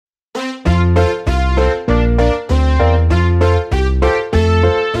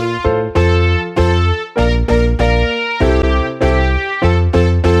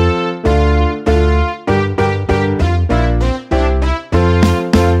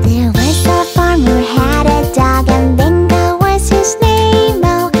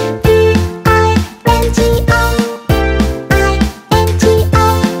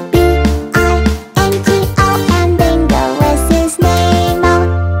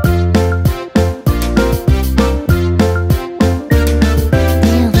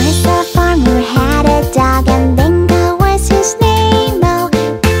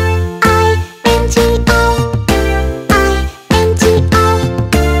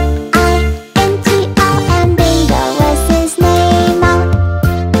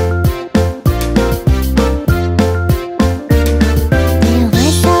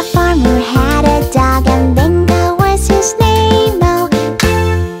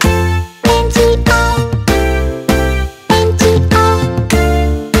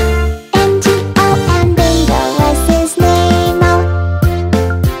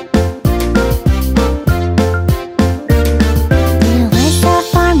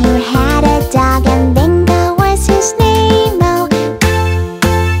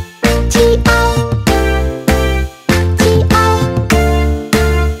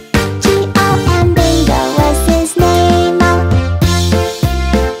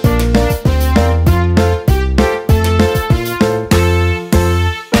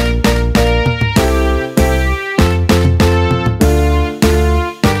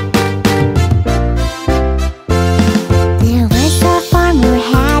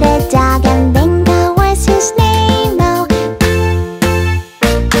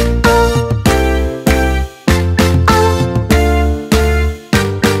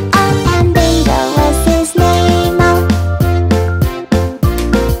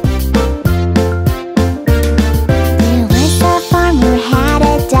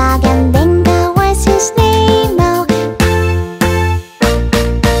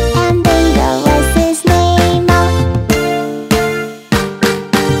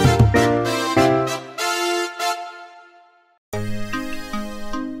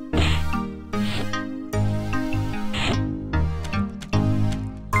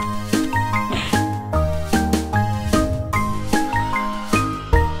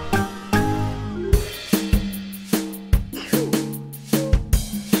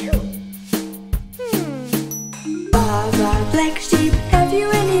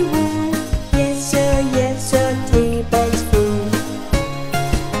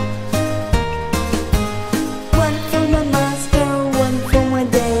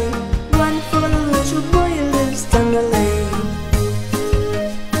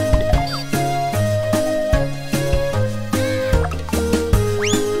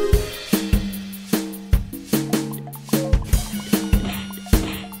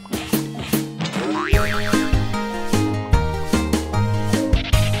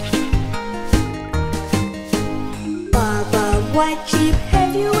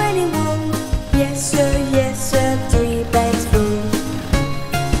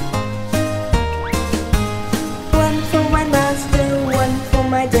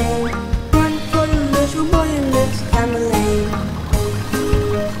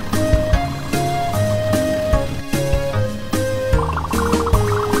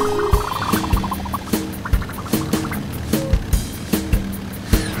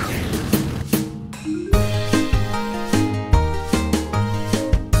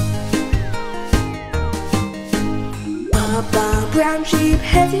Brown sheep,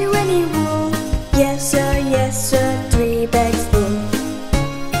 have you any wool? Yes sir, 3 bags full.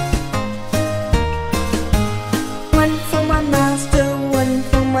 One for my master, one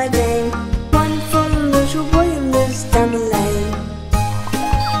for my dame, one for the little boy who lives down the lane.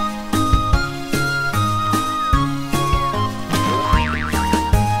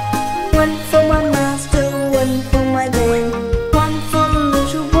 One for my master, one for my dame, one for the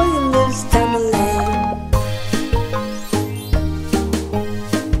little boy who lives down the lane.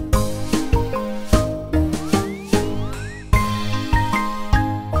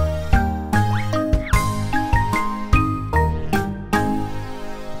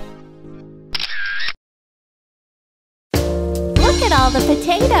 Look at all the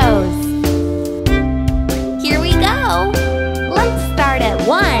potatoes. Here we go. Let's start at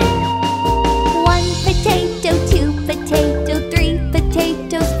 1. 1 potato, 2 potato, 3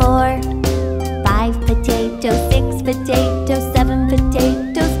 potatoes, 4, 5 potatoes, 6 potatoes, 7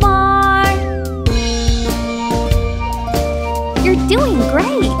 potatoes more. You're doing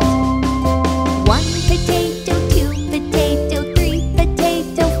great. 1 potato, 2 potato, 3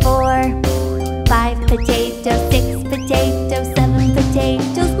 potato, 4, 5 potatoes, 6 potatoes, 7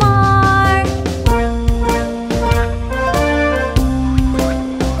 potatoes more.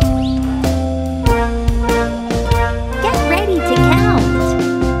 Get ready to count.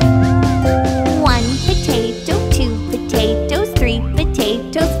 1 potato, 2 potatoes, 3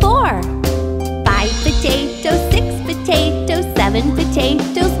 potatoes, 4, 5 potatoes, 6 potatoes, 7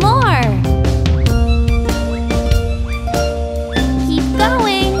 potatoes more. Keep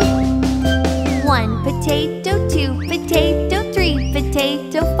going. 1 potato, 2 potato, 3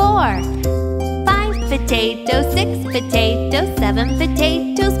 potato, 4, 5 potatoes, 6 potatoes, 7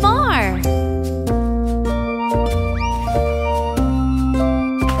 potatoes more.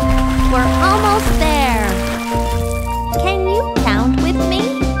 We're almost there. Can you count with me?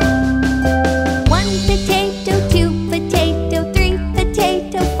 1 potato, 2 potato, 3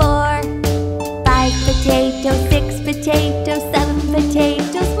 potato, 4, 5 potatoes, 6 potatoes, 7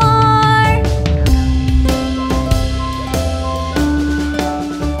 potatoes more.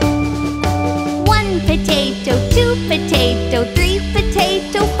 1 potato, 2 potato, 3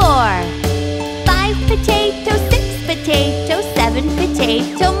 potato, 4, 5 potato, 6 potato, 7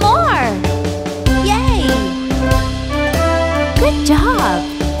 potato more. Yay! Good job!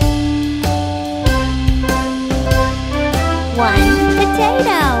 1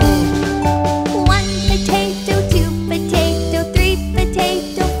 potato. 1 potato, 2 potato, 3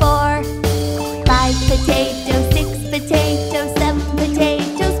 potato, 4, 5 potato, 6 potato, 7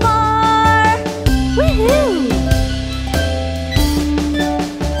 potatoes more. Woohoo!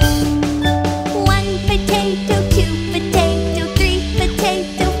 1 potato, 2 potato, 3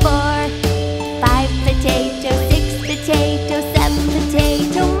 potato, 4, 5 potato, 6 potato, 7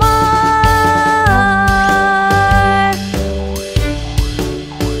 potato more.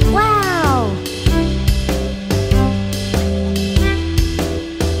 Wow!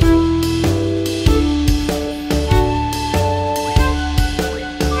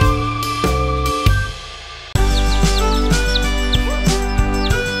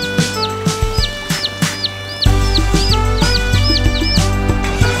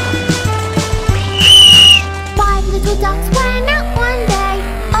 Five little ducks went out one day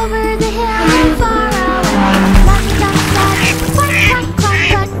over the hill and far away. Lots of ducks said quack, quack, quack,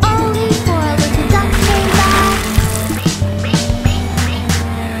 but only 4 little ducks came back.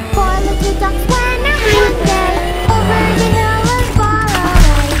 4 little ducks went out one day over the hill and far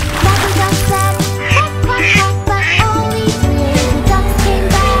away. Lots of ducks said quack, quack, quack, but only 3 little ducks came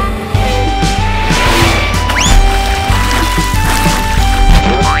back.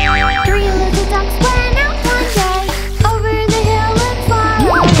 3 little ducks went out one day over the hill and far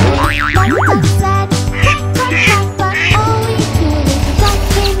away. Lots of ducks said quack, quack, quack, but only 2 little ducks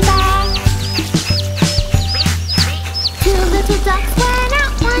came back. 2 little ducks went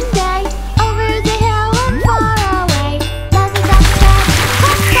out one day over the hill and far away. Lots of ducks said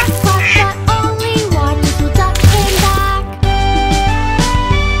quack, quack, quack, but only 1 little duck came back.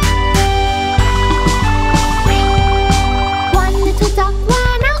 1 little duck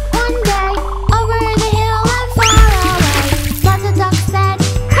went out one day over the hill and far away. Lots of ducks said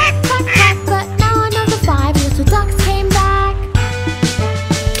quack, quack, quack, but none of the 5 little ducks came back.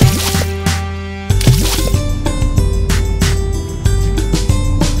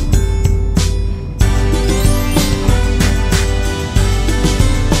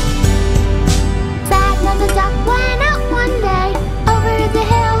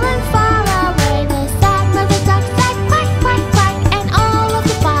 'Cause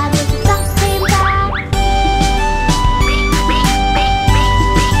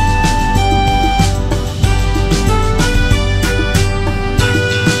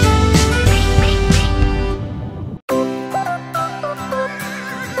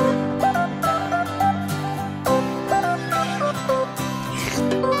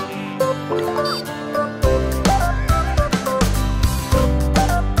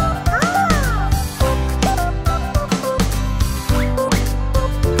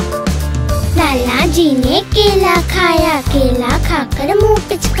जी ने केला खाया, केला खाकर मुंह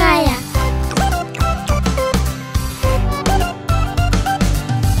पिचकाया।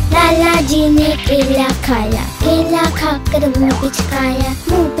 लाला जी ने केला खाया, केला खाकर मुंह पिचकाया।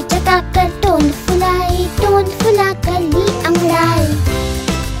 मुंह पिचकाकर टोन फुलाई, टोन फुलाकर ली अंगड़ाई।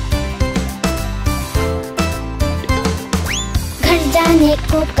 घर जाने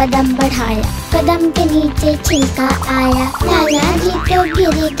को कदम बढ़ाया, कदम के नीचे छिलका आया। लाला जी तो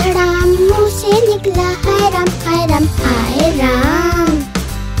गिरे धड़ाम, मुंह से निकला हाय राम हाय राम हाय राम।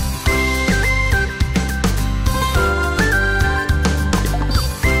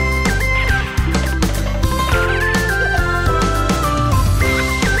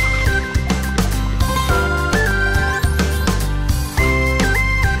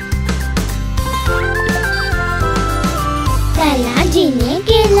 लाला जी ने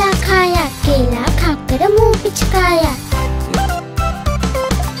केला खाया, केला खाकर मुंह पिचकाया।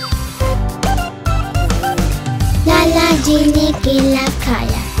 लाला जी ने केला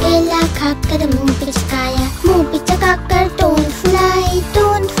खाया, केला खाकर मुंह पिचकाया। मुंह पिचकाकर टोन फुलाई,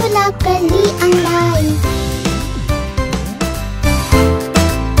 टोन फुलाकर ली अंगड़ाई।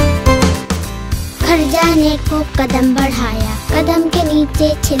 घर जाने को कदम बढ़ाया, कदम के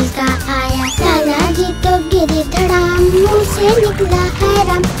नीचे छिलका आया। लाला जी तो गिरे धड़ाम, मुंह से निकला हाय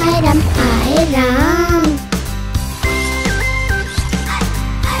राम हाय राम हाय राम।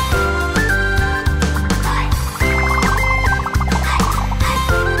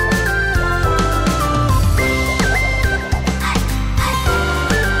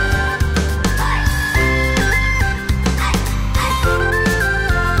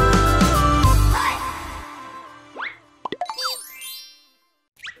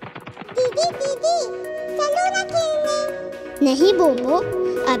 नहीं बोबो,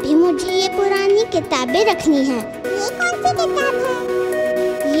 अभी मुझे ये पुरानी किताबें रखनी है। ये कौन सी किताब है?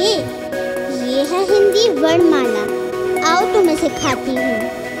 ये है हिंदी वर्णमाला। आओ तुम्हें सिखाती हूँ।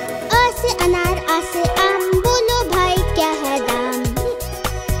 अ से अनार, आ से आम, बोलो भाई क्या है दाम।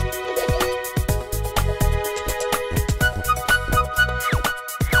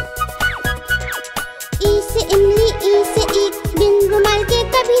 ई से इमली, ई से ईख, बिन रुमाल के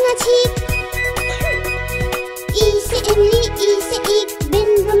कभी न छींक। ई से इमली, ई से ईख, बिन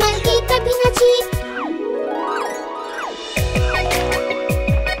रुमाल के कभी न छींक।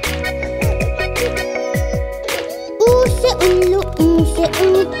 ऊ से उल्लू, ऊ से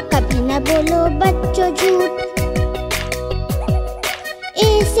ऊँट, कभी न बोलो बच्चों झूठ।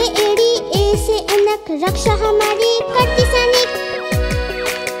 ए से एड़ी, ए से ऐनक, रक्षा हमारी करती सैनिक।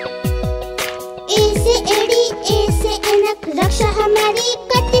 ए से एड़ी, ए से ऐनक, रक्षा हमारी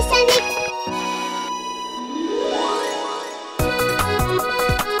करती सैनिक।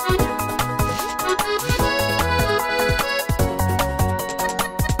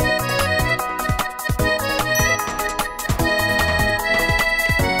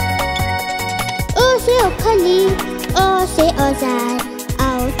 ओखली, ओ से औजार,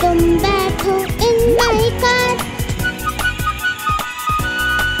 आओ तुम बैठो इन माई कार।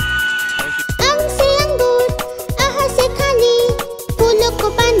 अंग से अंगूर, आह से खाली, फूलों को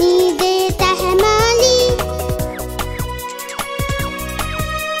पानी देता है माली।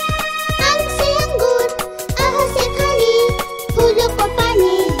 अंग से अंगूर, आह से खाली, फूलों को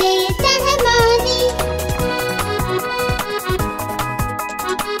पानी देता है माली।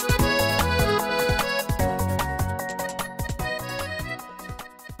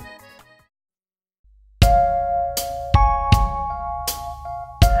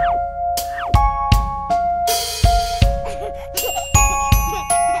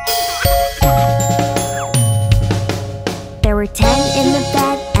 There were 10 in the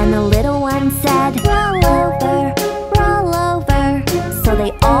bed, and the little one said, roll over, roll over. So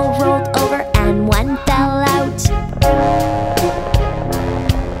they all rolled over, and one fell out.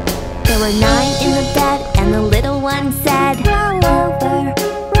 There were 9 in the bed, and the little one said, roll over,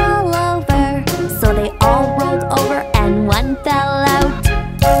 roll over. So they all rolled over, and one fell out.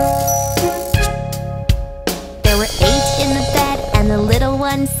 There were 8 in the bed, and the little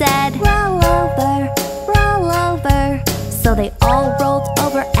one said, roll over, roll over. So they all rolled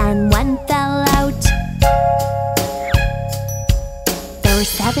over, and one fell out. There were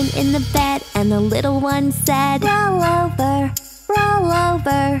 7 in the bed, and the little one said, roll over, roll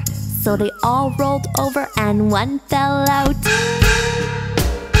over. So they all rolled over, and one fell out.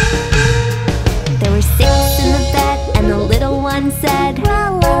 There were 6 in the bed, and the little one said,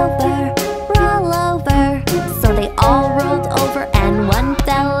 roll over, roll over. So they all rolled over, and one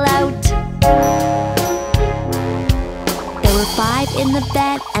fell out. There were 5 in the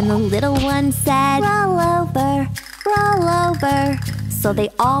bed, and the little one said, roll over, roll over. so they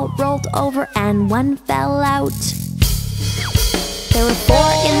all rolled over and one fell out. There were 4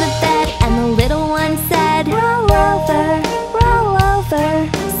 in the bed and the little one said, roll over, roll over,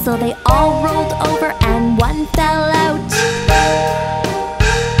 so they all rolled over and one fell out.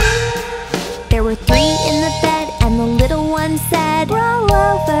 There were 3 in the bed and the little one said, roll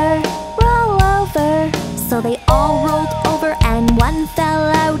over, so they all rolled over and one fell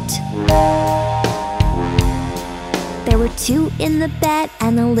out. There were 2 in the bed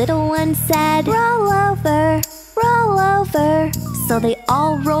and the little one said, roll over, so they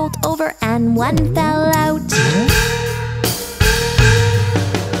all rolled over and one fell out.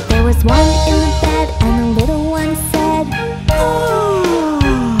 There was 1 in the bed and the little one said, oh,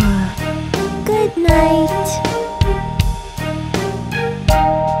 good night.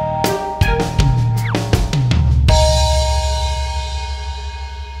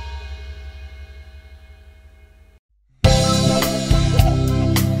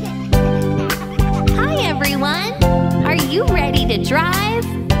 You ready to drive?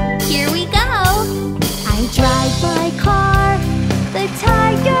 Here we go! I drive my car, the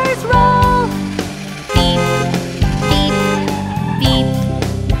tires roll. Beep, beep, beep.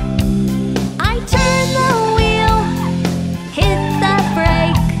 I turn the wheel, hit the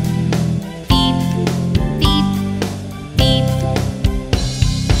brake. Beep, beep, beep.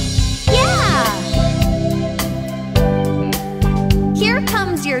 Yeah! Here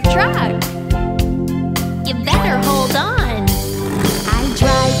comes your truck. You better hold on.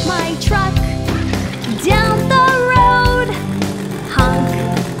 Drive my truck down the road. Honk,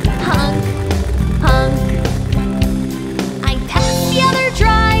 honk, honk. I pass the other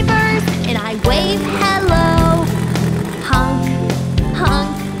drivers and I wave hello. Honk,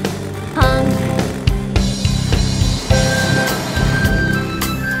 honk, honk.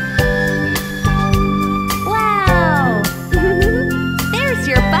 Wow! There's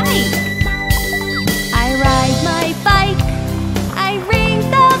your bike. I ride my bike.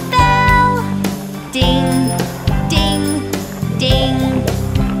 Ding, ding, ding.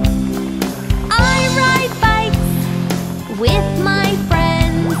 I ride bikes with my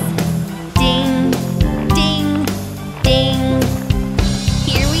friends. Ding, ding, ding.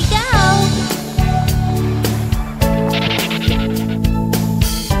 Here we go.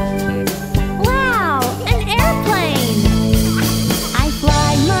 Wow, an airplane. I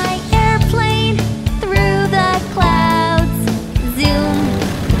fly my airplane through the clouds. Zoom,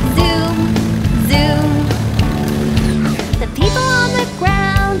 zoom, zoom. The people on the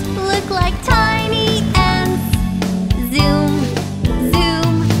ground look like tiny ants. Zoom,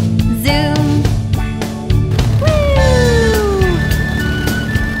 zoom, zoom. Woo!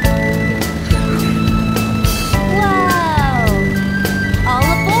 Wow! All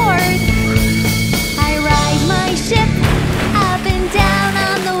aboard! I ride my ship up and down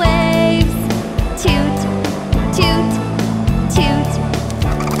on the waves. Toot, toot, toot.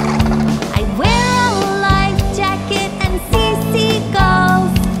 I wear a life jacket and see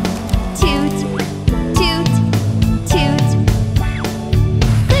seagulls. Toot, toot, toot.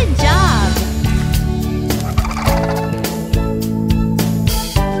 Good job!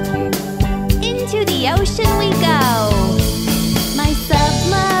 Into the ocean we go. My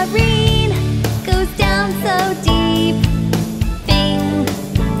submarine goes down so deep. Bing,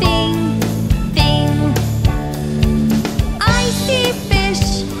 bing, bing. I see fish,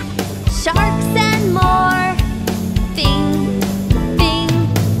 sharks and more. Bing, bing,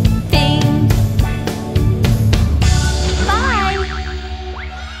 bing. Bye!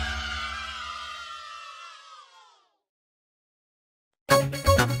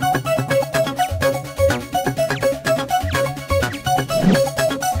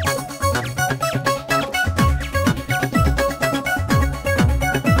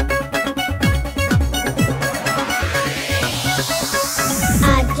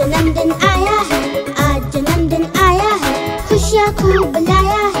 आज जन्मदिन आया है, आज जन्मदिन आया है, खुशियाँ खूब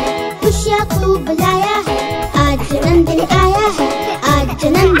लाया है, खुशियाँ खूब लाया है। आज जन्मदिन आया है, आज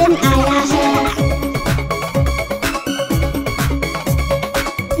जन्मदिन आया है।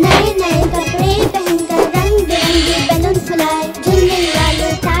 नए नए कपड़े पहनकर रंग बिरंगे बैलून फुलाए, झुलने वाले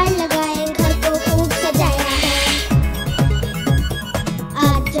तार लगाए, घर को खूब सजाया है।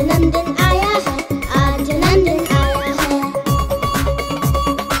 आज जन्मदिन आया है, आज जन्मदिन आया है।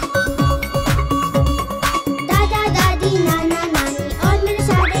 दादा दादी नाना नानी और मेरे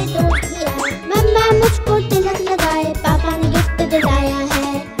सारे दोस्त भी आए। मम्मा मुझको तिलक लगाए, पापा ने गिफ्ट दिलाया है।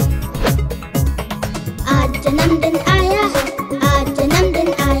 आज जन्मदिन आया है, आज जन्मदिन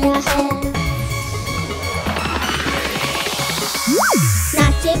आया है।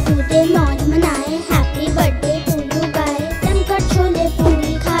 नाचे कूदे मौज मनाए, हैप्पी बर्थडे टू यू गाए, दमकर छोले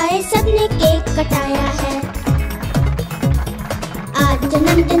ने केक कटाया है। आज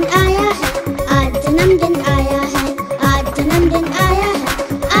जन्मदिन आया है, आज जन्मदिन आया है, आज जन्मदिन आया है,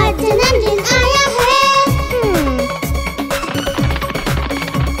 आज जन्मदिन आया है।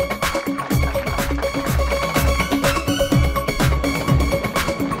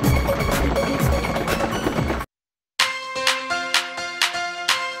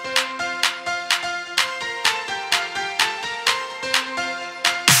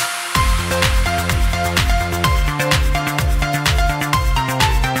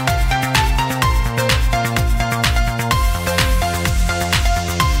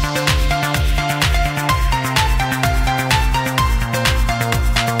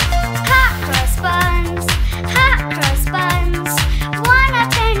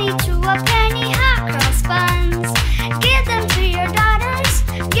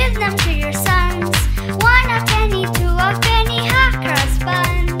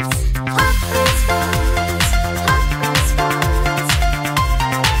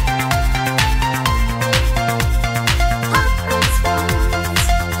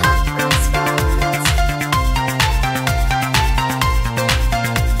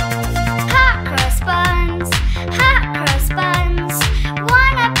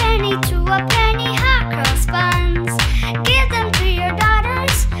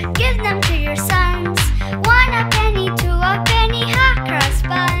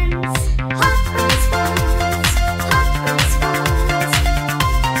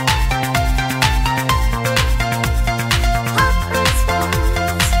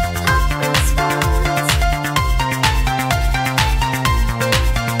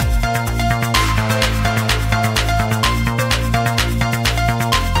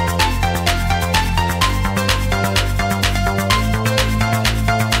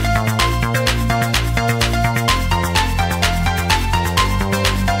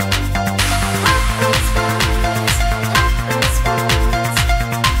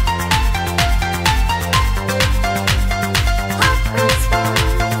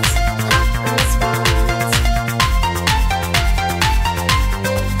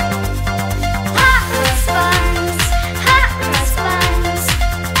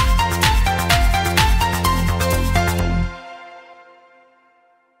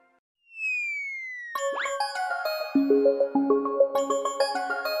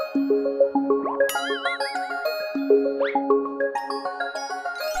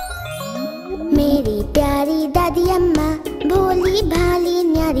 मेरी प्यारी दादी अम्मा, भोली भाली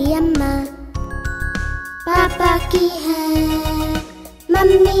न्यारी अम्मा, पापा की है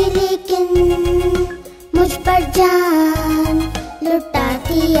मम्मी लेकिन मुझ पर जान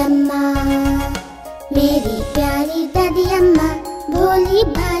लुटाती अम्मा। मेरी प्यारी दादी अम्मा, भोली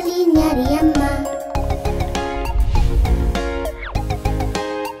भाली न्यारी अम्मा।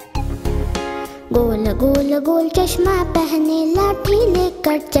 गोल गोल गोल चश्मा पहने लाठी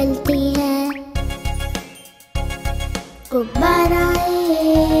लेकर चलती है।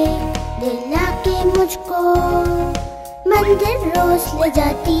 गुब्बाराए दिला के मुझको मंदिर रोज ले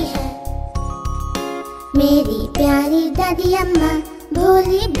जाती है। मेरी प्यारी दादी अम्मा,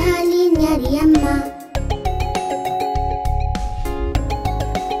 भोली भाली न्यारी अम्मा।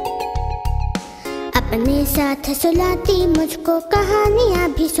 अपने साथ सुलाती मुझको कहानियाँ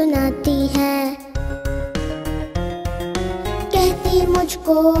भी सुनाती है। कहती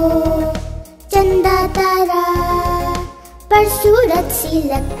मुझको चंदा तारा पर सूरज सी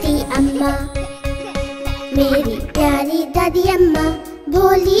लगती अम्मा। मेरी प्यारी दादी अम्मा,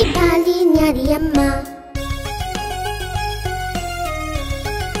 भोली भाली न्यारी अम्मा।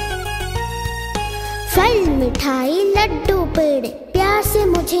 फल मिठाई लड्डू पेड़े प्यार से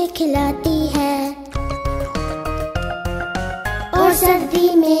मुझे खिलाती है। और सर्दी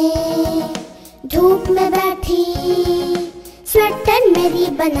में धूप में बैठी स्वेटर मेरी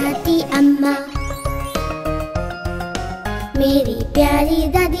बनाती अम्मा। मेरी प्यारी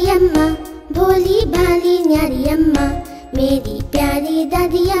दादी अम्मा, भोली भाली न्यारी अम्मा। मेरी प्यारी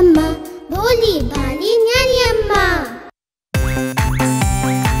दादी अम्मा, भोली भाली न्यारी